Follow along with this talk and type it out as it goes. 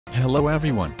Hello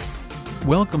everyone.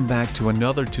 Welcome back to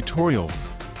another tutorial.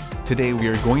 Today we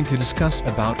are going to discuss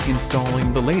about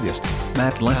installing the latest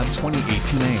MATLAB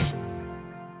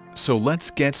 2018a. So let's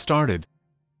get started.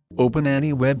 Open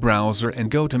any web browser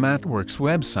and go to MathWorks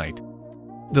website.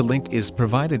 The link is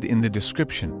provided in the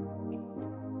description.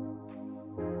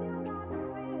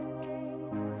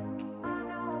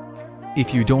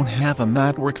 If you don't have a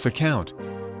MathWorks account,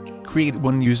 create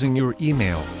one using your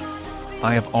email.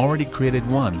 I have already created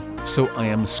one, so I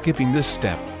am skipping this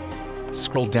step.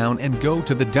 Scroll down and go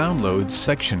to the Downloads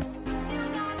section.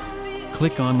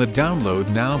 Click on the Download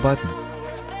Now button.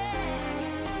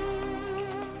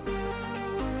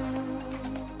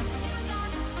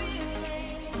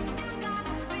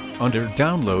 Under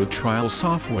Download Trial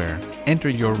Software, enter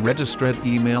your registered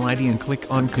email ID and click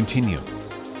on Continue.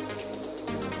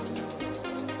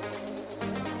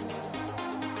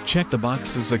 Check the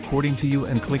boxes according to you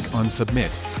and click on Submit.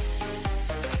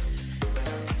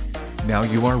 Now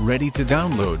you are ready to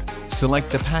download. Select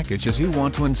the packages you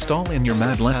want to install in your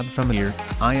MATLAB. From here,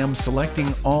 I am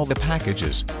selecting all the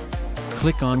packages.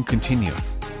 Click on Continue.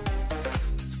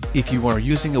 If you are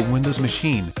using a Windows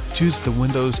machine, choose the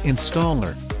Windows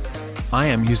installer. I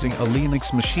am using a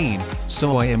Linux machine,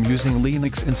 so I am using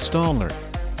Linux installer.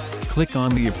 Click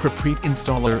on the appropriate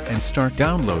installer and start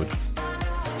download.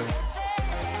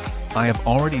 I have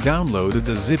already downloaded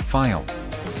the zip file,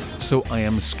 so I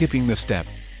am skipping the step.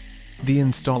 The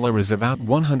installer is about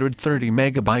 130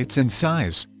 megabytes in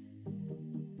size.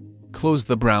 Close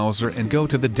the browser and go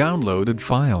to the downloaded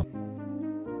file.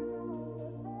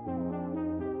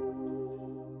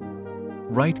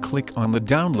 Right-click on the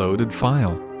downloaded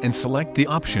file and select the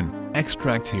option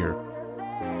Extract here.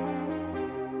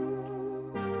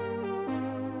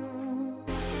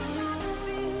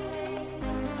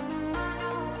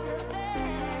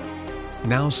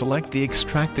 Now select the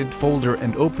extracted folder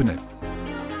and open it.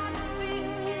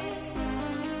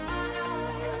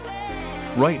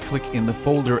 Right-click in the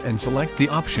folder and select the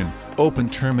option Open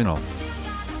Terminal.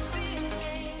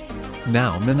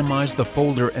 Now minimize the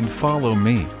folder and follow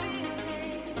me.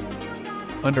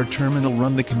 Under Terminal,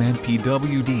 run the command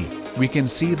pwd. We can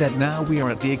see that now we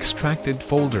are at the extracted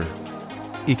folder.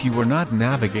 If you were not,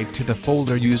 navigate to the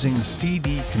folder using the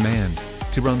cd command.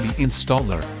 To run the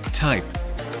installer, type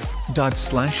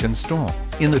 /install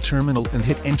in the terminal and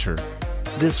hit enter.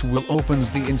 This will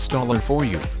opens the installer for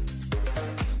you.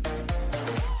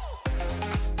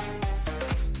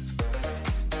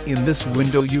 In this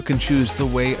window you can choose the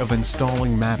way of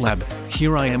installing MATLAB.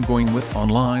 Here I am going with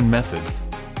online method.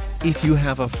 If you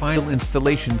have a file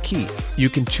installation key, you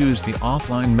can choose the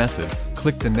offline method.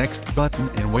 Click the next button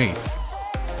and wait.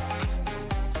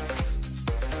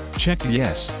 Check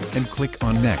yes and click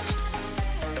on next.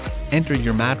 Enter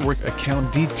your MathWorks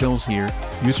account details here,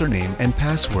 username and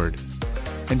password,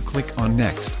 and click on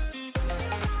Next.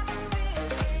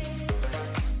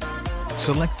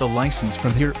 Select the license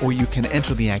from here, or you can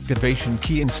enter the activation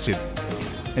key instead,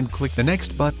 and click the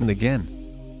Next button again.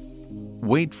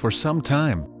 Wait for some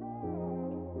time.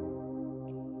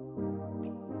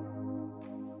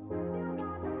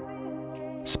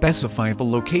 Specify the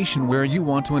location where you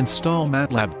want to install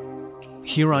MATLAB.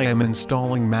 Here I am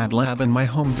installing MATLAB in my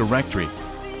home directory.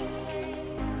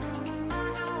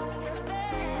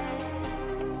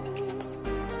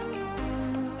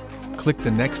 Click the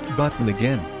Next button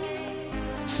again.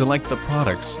 Select the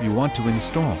products you want to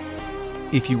install.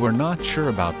 If you are not sure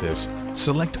about this,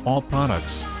 select All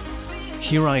Products.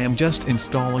 Here I am just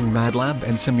installing MATLAB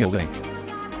and Simulink.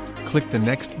 Click the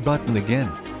Next button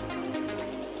again.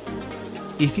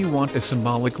 If you want a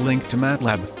symbolic link to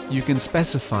MATLAB, you can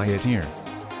specify it here,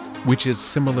 which is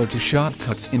similar to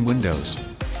shortcuts in Windows.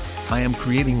 I am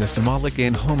creating a symbolic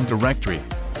in home directory.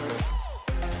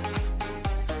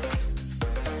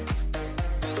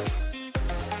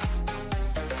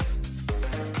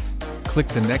 Click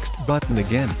the Next button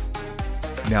again.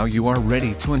 Now you are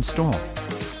ready to install.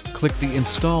 Click the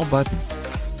Install button.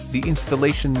 The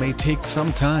installation may take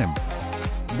some time.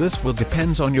 This will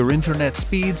depend on your internet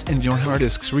speeds and your hard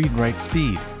disk's read-write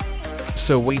speed.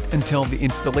 So wait until the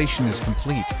installation is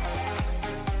complete.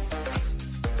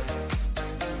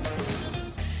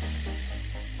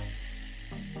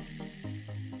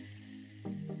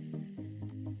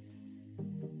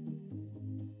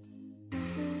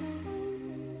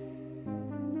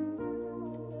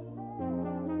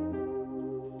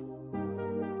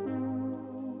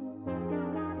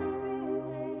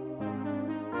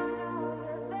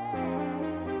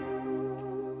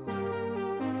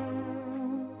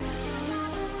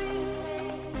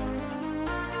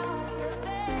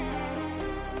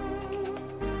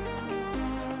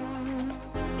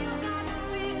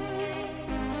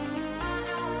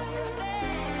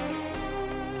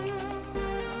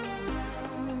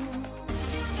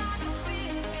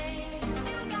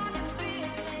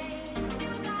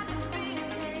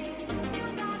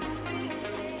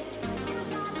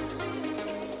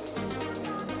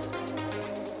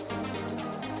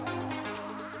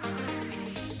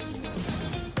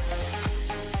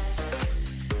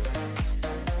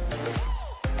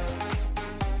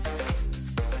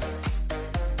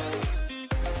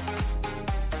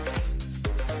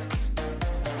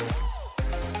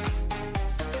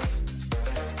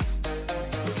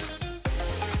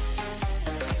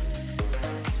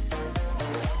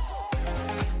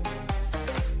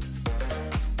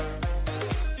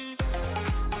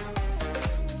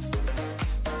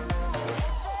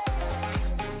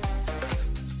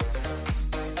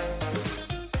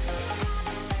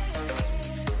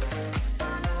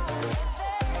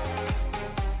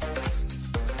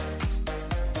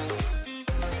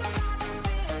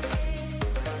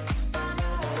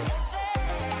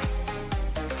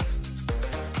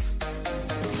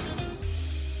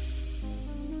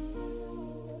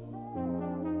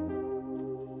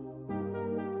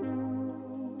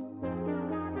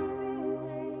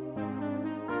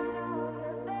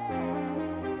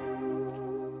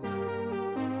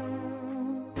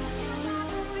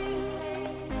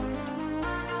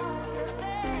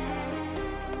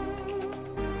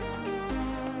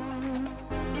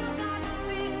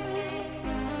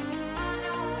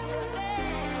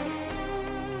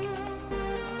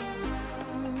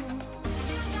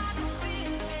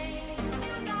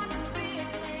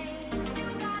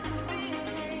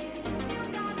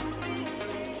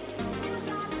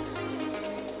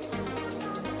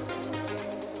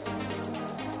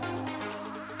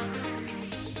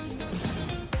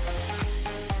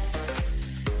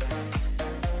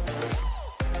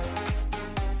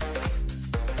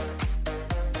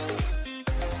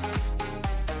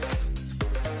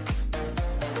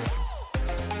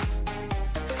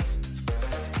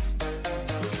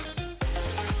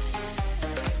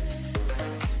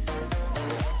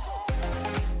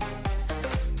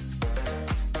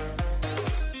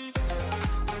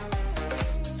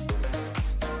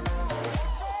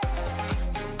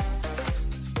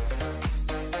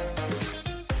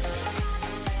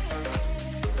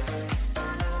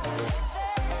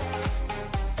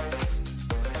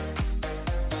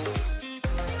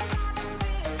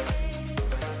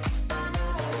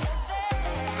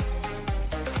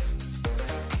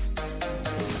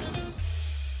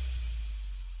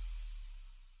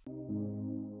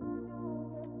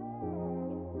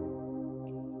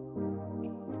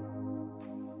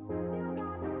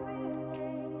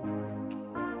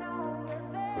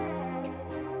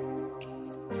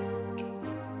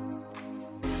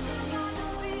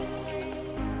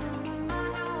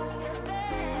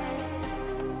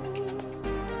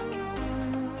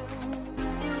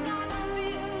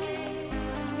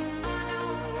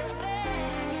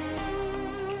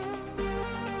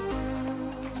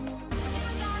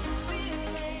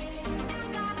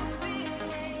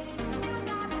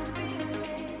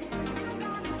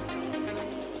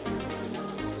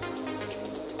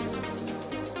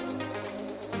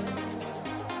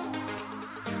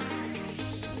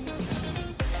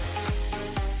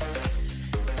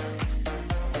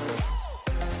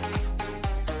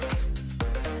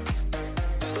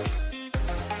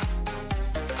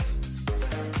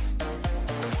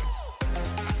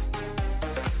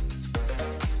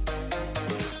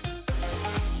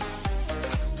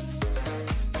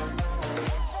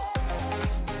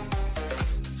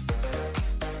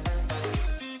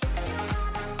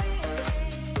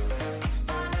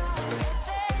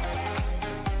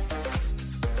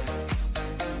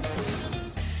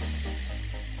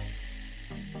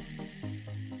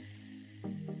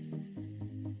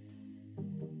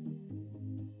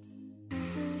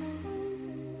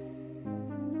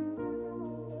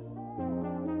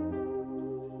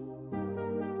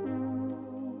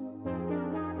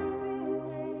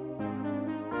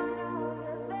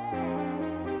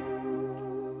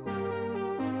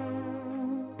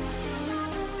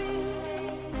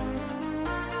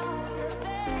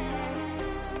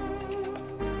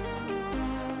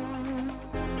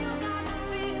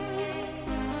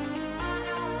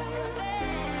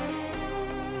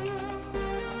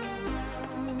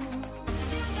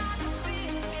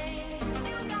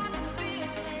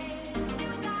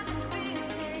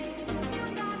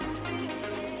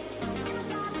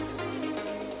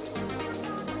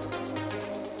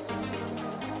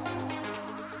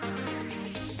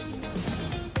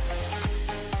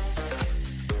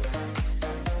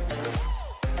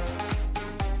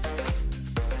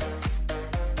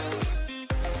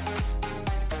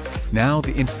 Now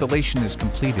the installation is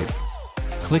completed.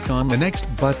 Click on the Next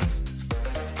button.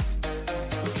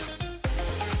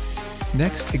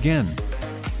 Next again.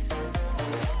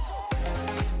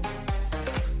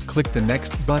 Click the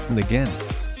Next button again.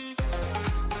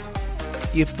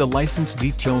 If the license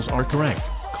details are correct,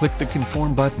 click the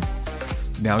Confirm button.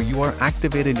 Now you are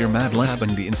activated your MATLAB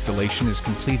and the installation is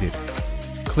completed.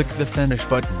 Click the Finish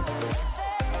button.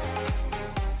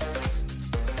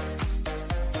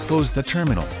 Close the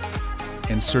terminal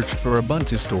and search for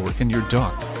Ubuntu Store in your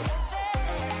dock.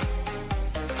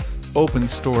 Open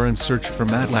Store and search for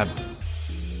MATLAB.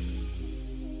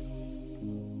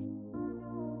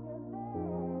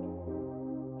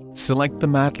 Select the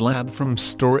MATLAB from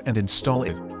Store and install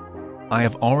it. I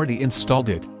have already installed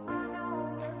it.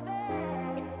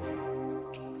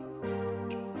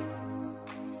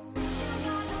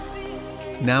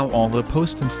 Now all the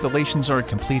post installations are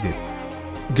completed.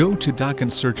 Go to Dock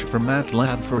and search for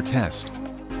MATLAB for test.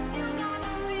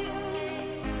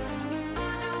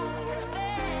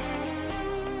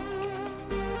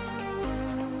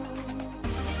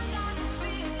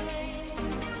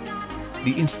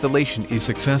 The installation is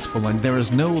successful and there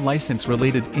is no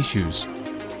license-related issues.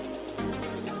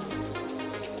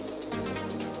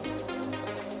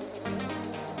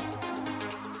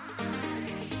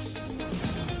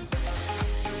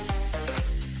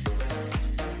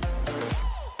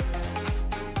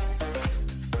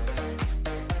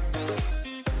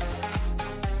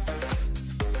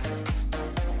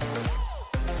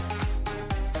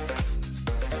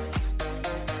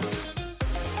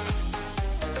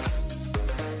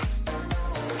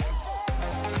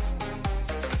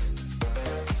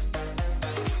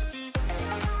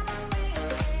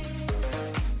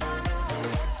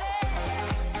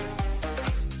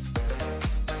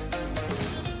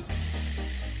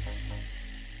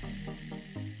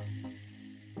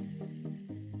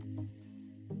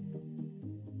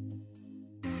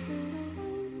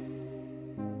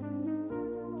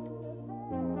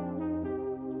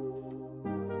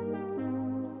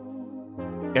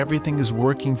 Everything is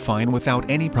working fine without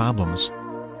any problems.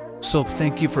 So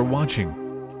thank you for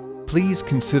watching. Please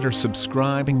consider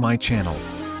subscribing my channel.